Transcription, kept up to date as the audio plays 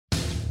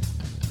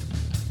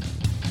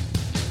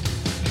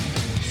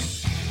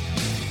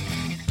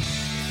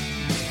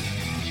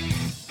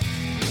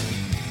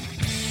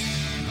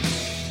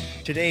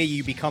Today,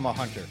 you become a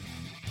hunter,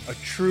 a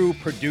true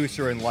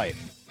producer in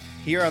life.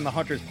 Here on the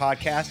Hunters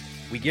Podcast,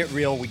 we get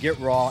real, we get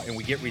raw, and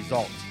we get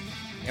results.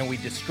 And we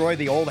destroy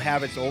the old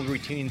habits, old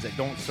routines that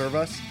don't serve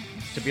us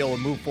to be able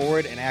to move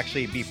forward and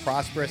actually be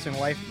prosperous in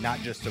life, not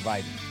just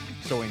surviving.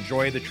 So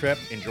enjoy the trip,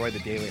 enjoy the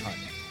daily hunt.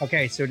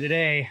 Okay, so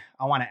today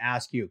I want to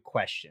ask you a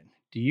question.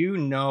 Do you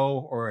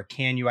know or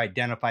can you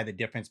identify the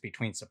difference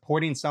between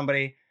supporting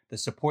somebody, the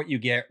support you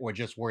get, or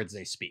just words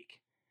they speak?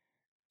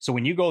 So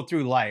when you go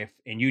through life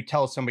and you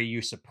tell somebody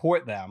you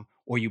support them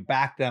or you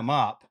back them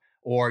up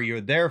or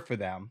you're there for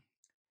them,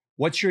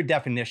 what's your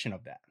definition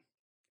of that?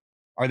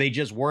 Are they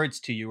just words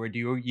to you, or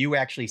do you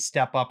actually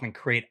step up and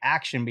create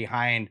action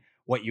behind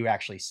what you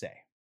actually say?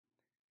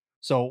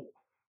 So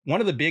one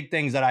of the big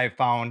things that I've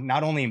found,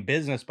 not only in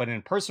business, but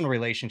in personal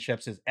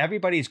relationships, is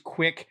everybody's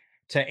quick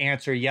to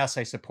answer, yes,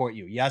 I support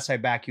you. Yes, I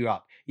back you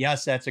up.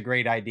 Yes, that's a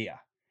great idea.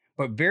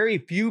 But very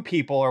few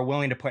people are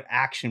willing to put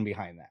action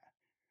behind that.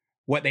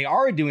 What they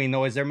are doing,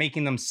 though, is they're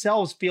making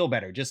themselves feel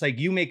better, just like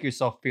you make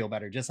yourself feel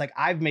better, just like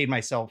I've made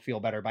myself feel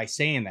better by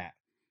saying that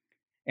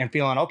and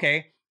feeling,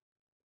 okay,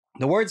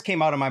 the words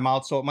came out of my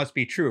mouth, so it must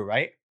be true,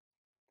 right?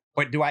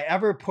 But do I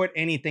ever put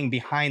anything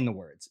behind the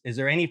words? Is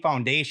there any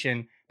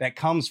foundation that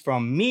comes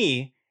from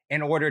me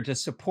in order to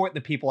support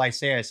the people I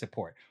say I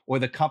support, or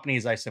the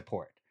companies I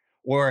support,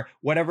 or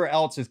whatever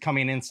else is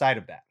coming inside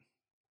of that?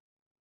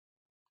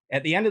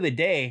 At the end of the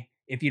day,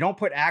 if you don't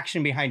put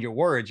action behind your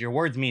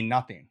words mean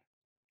nothing.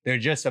 They're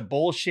just a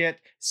bullshit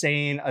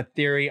saying, a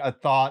theory, a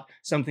thought,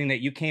 something that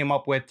you came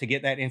up with to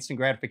get that instant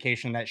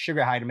gratification, that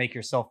sugar high to make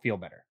yourself feel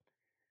better.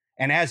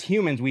 And as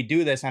humans, we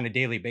do this on a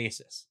daily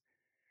basis.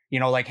 You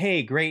know, like,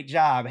 hey, great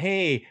job.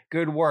 Hey,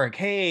 good work.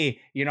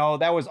 Hey,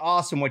 that was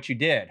awesome what you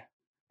did.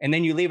 And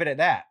then you leave it at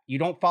that. You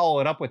don't follow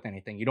it up with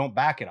anything. You don't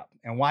back it up.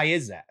 And why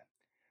is that?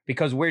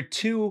 Because we're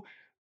too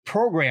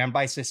programmed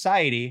by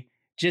society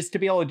just to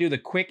be able to do the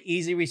quick,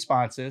 easy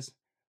responses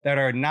that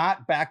are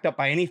not backed up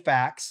by any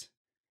facts,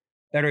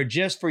 that are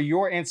just for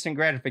your instant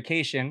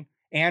gratification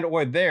and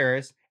or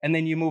theirs, and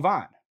then you move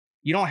on.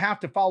 You don't have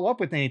to follow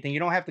up with anything. You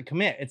don't have to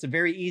commit. It's a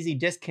very easy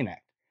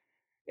disconnect.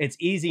 It's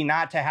easy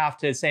not to have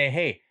to say,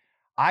 hey,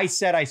 I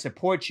said I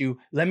support you.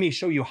 Let me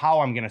show you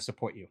how I'm going to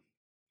support you.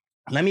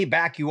 Let me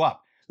back you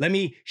up. Let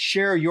me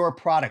share your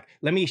product.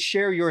 Let me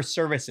share your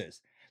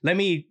services. Let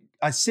me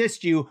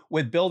assist you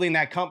with building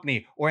that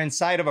company, or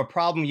inside of a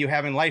problem you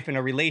have in life, in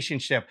a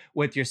relationship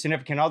with your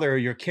significant other or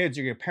your kids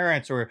or your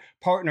parents or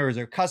partners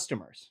or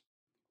customers.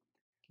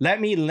 Let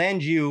me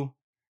lend you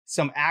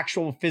some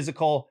actual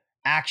physical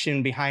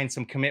action behind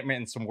some commitment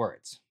and some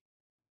words.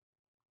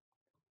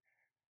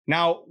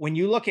 Now, when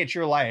you look at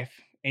your life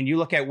and you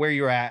look at where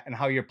you're at and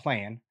how you're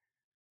playing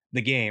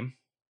the game,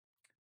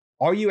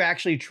 are you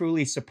actually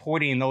truly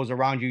supporting those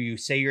around you you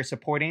say you're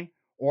supporting,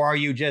 or are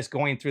you just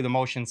going through the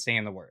motions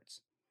saying the words?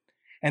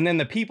 And then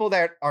the people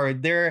that are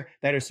there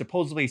that are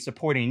supposedly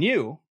supporting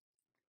you,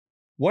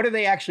 what are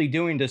they actually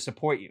doing to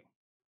support you?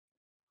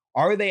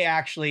 Are they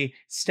actually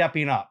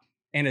stepping up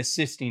and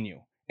assisting you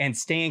and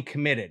staying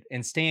committed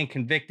and staying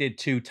convicted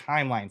to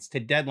timelines, to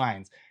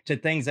deadlines, to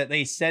things that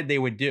they said they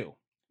would do?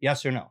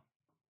 Yes or no?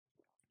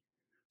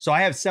 So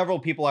I have several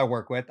people I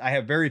work with. I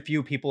have very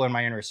few people in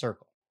my inner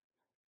circle.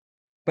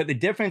 But the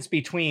difference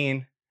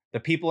between the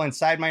people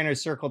inside my inner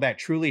circle that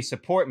truly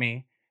support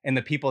me and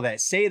the people that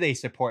say they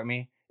support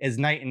me is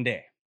night and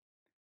day.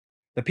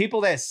 The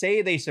people that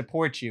say they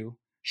support you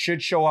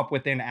should show up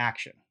within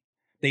action.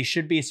 They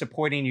should be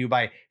supporting you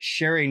by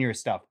sharing your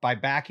stuff, by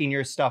backing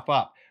your stuff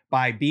up,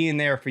 by being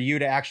there for you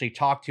to actually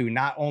talk to,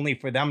 not only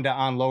for them to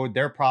unload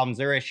their problems,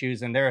 their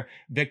issues, and their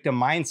victim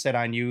mindset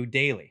on you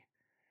daily,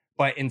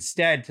 but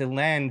instead to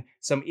lend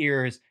some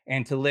ears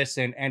and to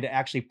listen and to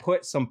actually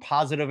put some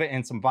positive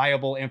and some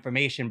viable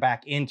information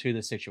back into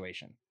the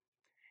situation.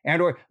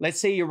 And or let's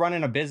say you're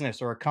running a business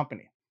or a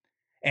company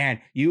and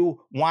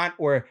you want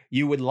or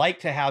you would like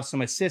to have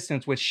some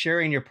assistance with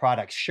sharing your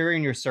products,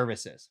 sharing your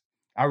services.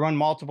 I run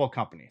multiple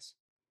companies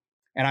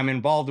and I'm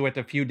involved with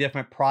a few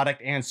different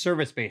product and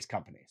service-based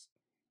companies.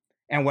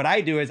 And what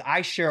I do is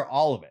I share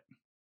all of it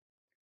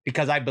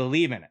because I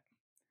believe in it.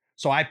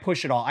 So I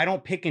push it all. I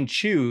don't pick and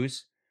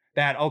choose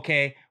that,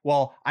 okay,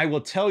 well, I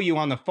will tell you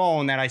on the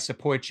phone that I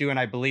support you and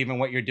I believe in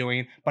what you're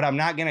doing, but I'm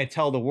not going to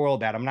tell the world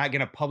that. I'm not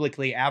going to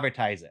publicly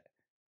advertise it.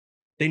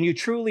 Then you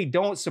truly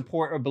don't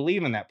support or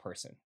believe in that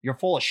person. You're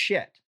full of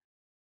shit.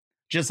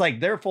 Just like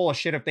they're full of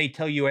shit if they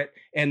tell you it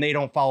and they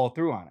don't follow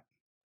through on it.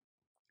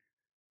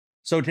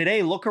 So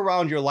today, look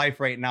around your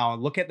life right now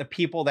and look at the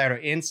people that are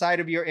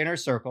inside of your inner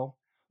circle.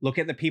 Look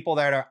at the people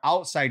that are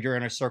outside your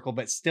inner circle,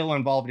 but still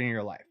involved in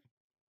your life.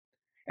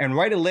 And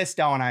write a list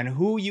down on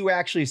who you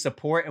actually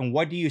support and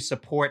what do you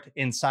support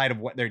inside of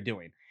what they're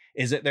doing.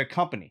 Is it their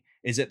company?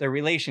 Is it their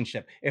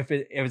relationship?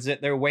 Is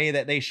it their way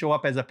that they show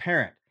up as a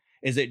parent?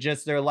 Is it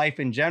just their life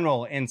in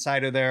general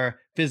inside of their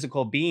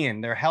physical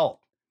being, their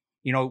health?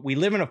 We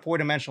live in a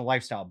four-dimensional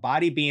lifestyle: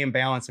 body, being,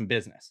 balance, and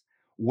business.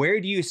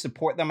 Where do you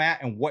support them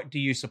at, and what do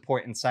you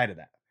support inside of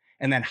that?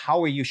 And then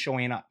how are you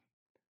showing up?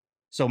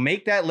 So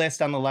make that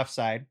list on the left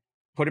side,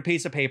 put a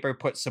piece of paper,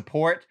 put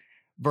support,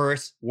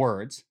 versus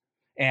words,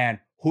 and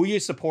who you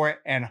support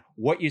and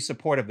what you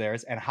support of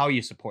theirs and how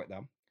you support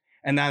them.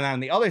 And then on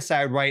the other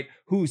side, write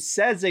who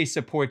says they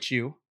support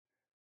you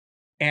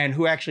and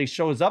who actually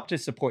shows up to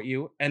support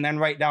you. And then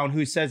write down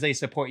who says they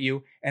support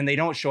you and they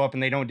don't show up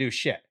and they don't do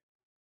shit.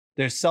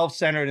 They're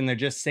self-centered and they're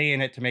just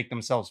saying it to make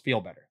themselves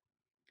feel better.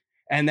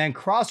 And then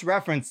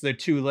cross-reference the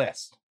two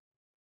lists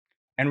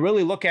and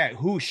really look at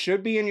who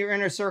should be in your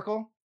inner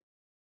circle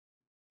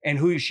and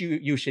who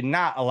you should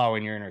not allow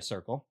in your inner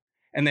circle.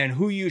 And then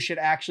who you should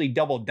actually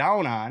double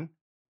down on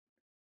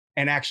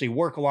and actually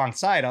work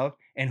alongside of,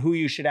 and who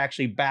you should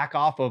actually back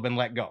off of and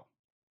let go.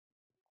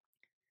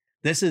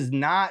 This is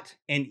not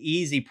an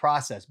easy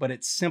process, but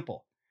it's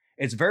simple.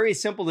 It's very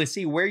simple to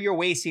see where you're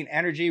wasting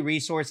energy,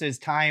 resources,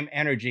 time,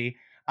 energy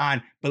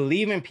on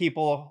believing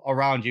people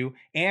around you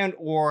and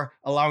or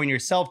allowing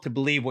yourself to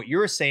believe what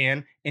you're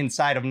saying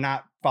inside of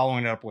not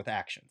following it up with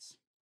actions.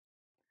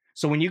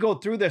 So when you go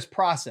through this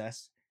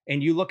process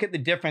and you look at the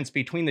difference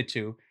between the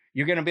two,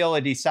 you're going to be able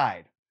to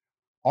decide,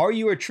 are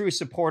you a true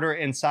supporter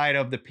inside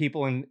of the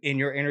people in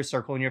your inner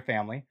circle in your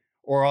family,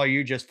 or are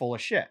you just full of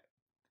shit?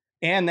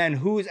 And then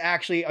who's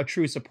actually a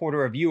true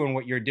supporter of you and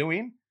what you're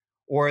doing,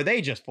 or are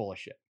they just full of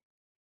shit?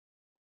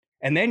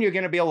 And then you're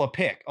going to be able to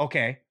pick,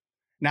 okay,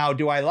 now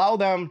do I allow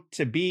them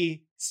to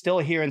be still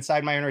here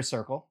inside my inner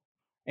circle,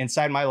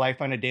 inside my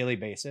life on a daily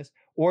basis,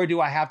 or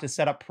do I have to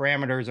set up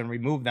parameters and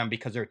remove them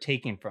because they're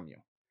taking from you?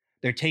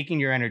 They're taking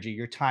your energy,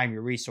 your time,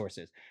 your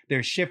resources.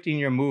 They're shifting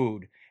your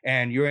mood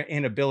and your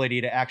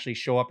inability to actually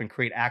show up and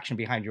create action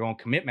behind your own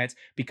commitments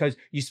because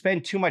you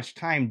spend too much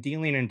time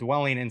dealing and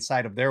dwelling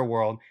inside of their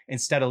world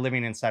instead of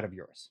living inside of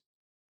yours.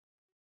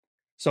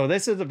 So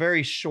this is a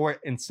very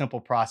short and simple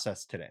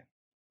process today.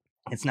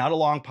 It's not a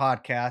long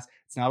podcast.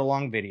 It's not a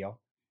long video.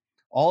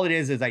 All it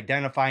is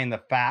identifying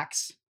the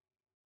facts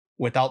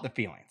without the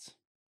feelings.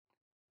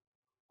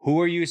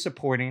 Who are you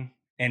supporting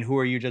and who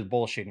are you just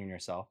bullshitting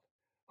yourself?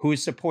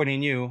 Who's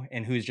supporting you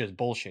and who's just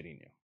bullshitting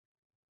you?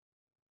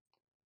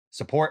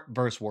 Support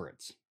versus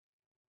words.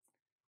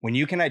 When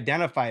you can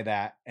identify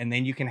that, and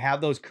then you can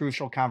have those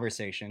crucial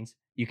conversations,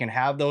 you can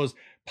have those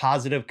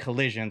positive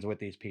collisions with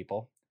these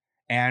people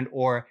and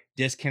or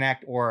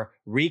disconnect or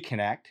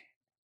reconnect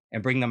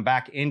and bring them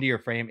back into your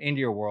frame, into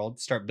your world,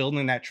 start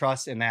building that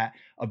trust and that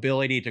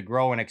ability to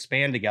grow and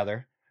expand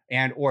together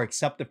and or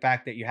accept the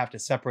fact that you have to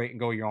separate and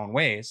go your own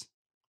ways.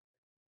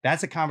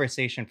 That's a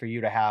conversation for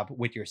you to have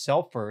with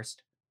yourself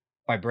first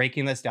by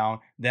breaking this down,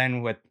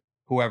 then with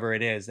whoever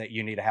it is that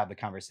you need to have the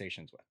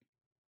conversations with.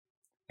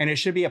 And it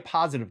should be a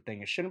positive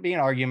thing. It shouldn't be an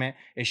argument.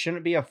 It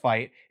shouldn't be a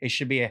fight. It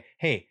should be a,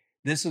 hey,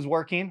 this is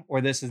working or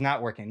this is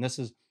not working. This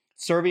is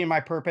serving my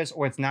purpose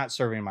or it's not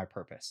serving my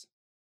purpose.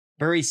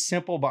 Very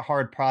simple but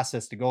hard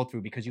process to go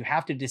through because you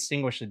have to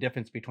distinguish the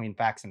difference between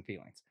facts and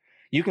feelings.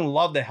 You can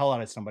love the hell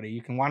out of somebody.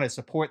 You can want to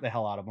support the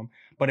hell out of them.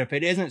 But if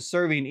it isn't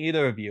serving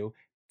either of you,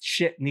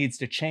 shit needs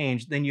to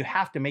change, then you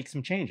have to make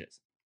some changes.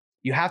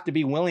 You have to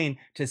be willing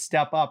to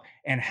step up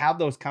and have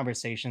those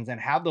conversations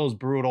and have those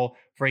brutal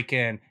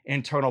freaking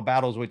internal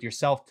battles with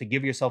yourself to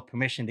give yourself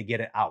permission to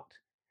get it out.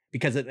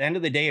 Because at the end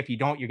of the day, if you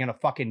don't, you're going to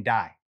fucking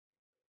die.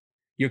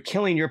 You're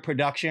killing your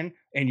production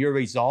and your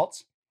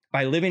results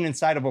by living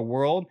inside of a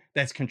world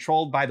that's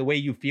controlled by the way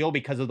you feel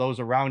because of those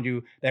around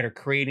you that are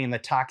creating the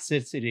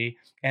toxicity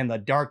and the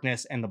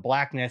darkness and the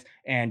blackness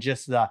and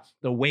just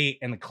the weight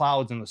and the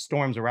clouds and the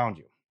storms around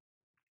you.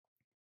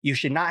 You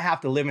should not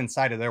have to live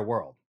inside of their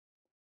world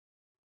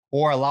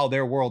or allow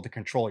their world to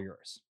control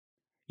yours.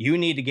 You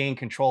need to gain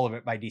control of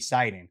it by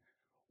deciding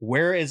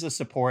where is the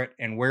support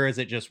and where is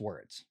it just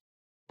words?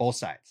 Both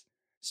sides.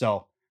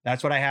 So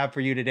that's what I have for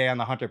you today on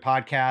the Hunter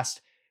Podcast.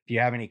 If you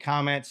have any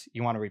comments,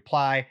 you want to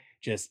reply,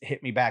 just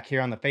hit me back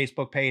here on the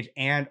Facebook page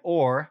and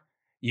or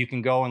you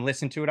can go and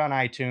listen to it on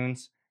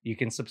iTunes. You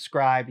can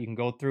subscribe, you can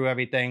go through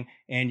everything,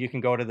 and you can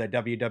go to the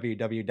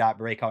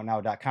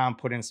www.breakoutnow.com,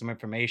 put in some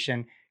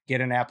information,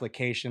 get an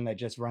application that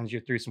just runs you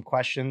through some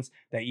questions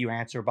that you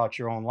answer about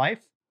your own life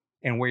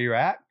and where you're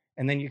at.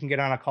 And then you can get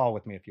on a call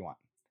with me if you want.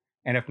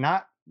 And if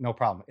not, no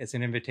problem. It's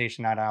an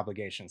invitation, not an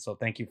obligation. So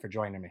thank you for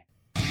joining me.